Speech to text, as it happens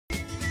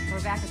We're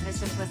back with Miss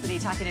Simplicity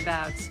talking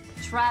about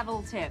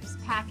travel tips,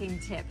 packing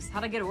tips, how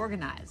to get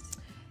organized.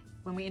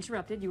 When we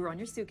interrupted, you were on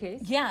your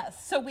suitcase.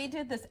 Yes, so we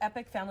did this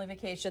epic family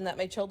vacation that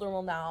my children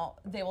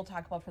they will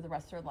talk about for the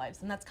rest of their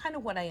lives. And that's kind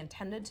of what I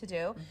intended to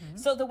do.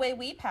 So the way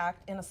we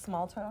packed in a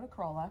small Toyota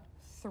Corolla,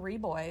 3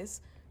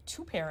 boys,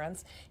 2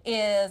 parents,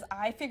 is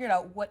I figured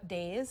out what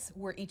days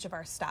were each of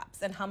our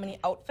stops and how many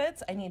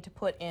outfits I need to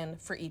put in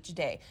for each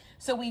day.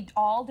 So we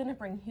all didn't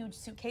bring huge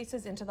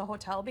suitcases into the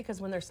hotel because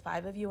when there's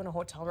 5 of you in a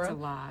hotel room. That's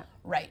a lot.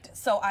 Right.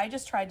 So I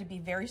just tried to be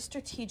very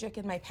strategic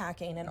in my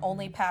packing and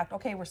only packed,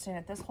 okay, we're staying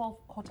at this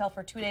whole hotel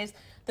for 2 days.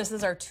 This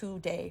is our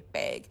 2-day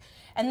bag.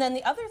 And then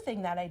the other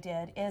thing that I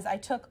did is I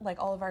took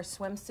like all of our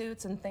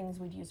swimsuits and things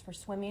we'd use for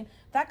swimming.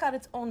 That got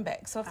its own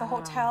bag. So if the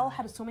hotel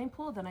had a swimming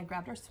pool, then I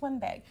grabbed our swim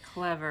bag.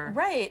 Clever.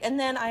 Right. And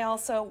then I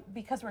also,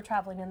 because we're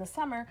traveling in the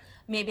summer,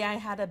 maybe I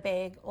had a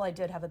bag, well, I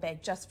did have a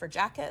bag just for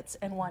jackets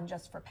and one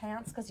just for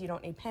pants because you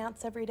don't need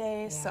pants every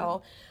day. Yeah.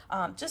 So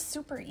just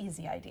super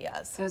easy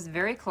ideas. So it's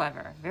very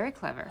clever. Very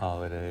clever.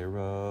 Holiday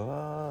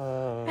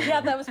Road.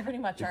 Yeah, that was pretty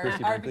much our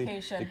Brinkley,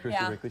 vacation. Did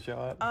Christy Brinkley show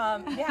up?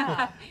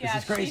 Yeah. This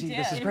is crazy.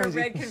 This is In her crazy.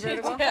 red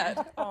convertible. She did.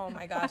 Oh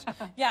my gosh.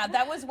 Yeah,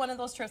 that was one of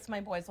those trips my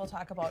boys will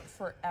talk about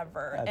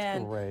forever. That's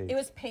and great. It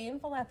was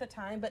painful at the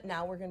time, but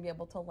now we're going to be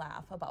able to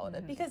laugh about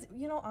it. Because,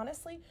 you know,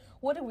 honestly,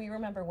 what do we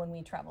remember when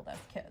we traveled as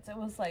kids? It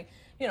was like,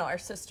 you know, our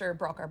sister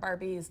broke our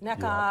Barbie's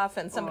neck off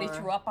and somebody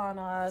threw up on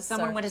us.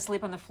 Someone went to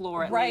sleep on the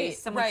floor at Right,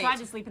 least. Someone right. tried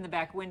to sleep in the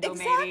back window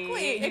Exactly,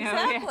 maybe.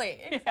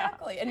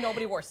 exactly. And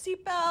nobody wore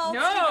seatbelts. No. You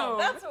know,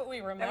 that's what we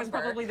remember. That was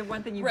probably the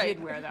one thing you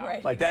did wear, though.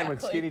 Right, My dad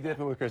went skinny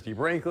dipping with Christy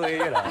Brinkley,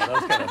 you know,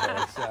 those kind of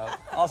things. So.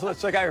 Also,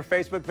 let's check out your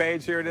Facebook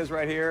page. Here it is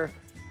right here.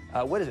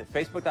 What is it?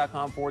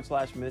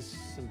 Facebook.com/Miss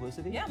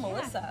Simplicity? Yeah,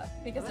 Melissa,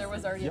 because there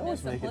was already a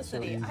Miss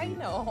Simplicity. I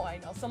know.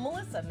 So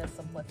Melissa, Miss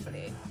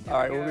Simplicity. All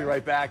right, we'll be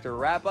right back to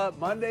wrap up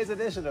Monday's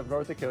edition of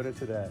North Dakota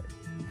Today.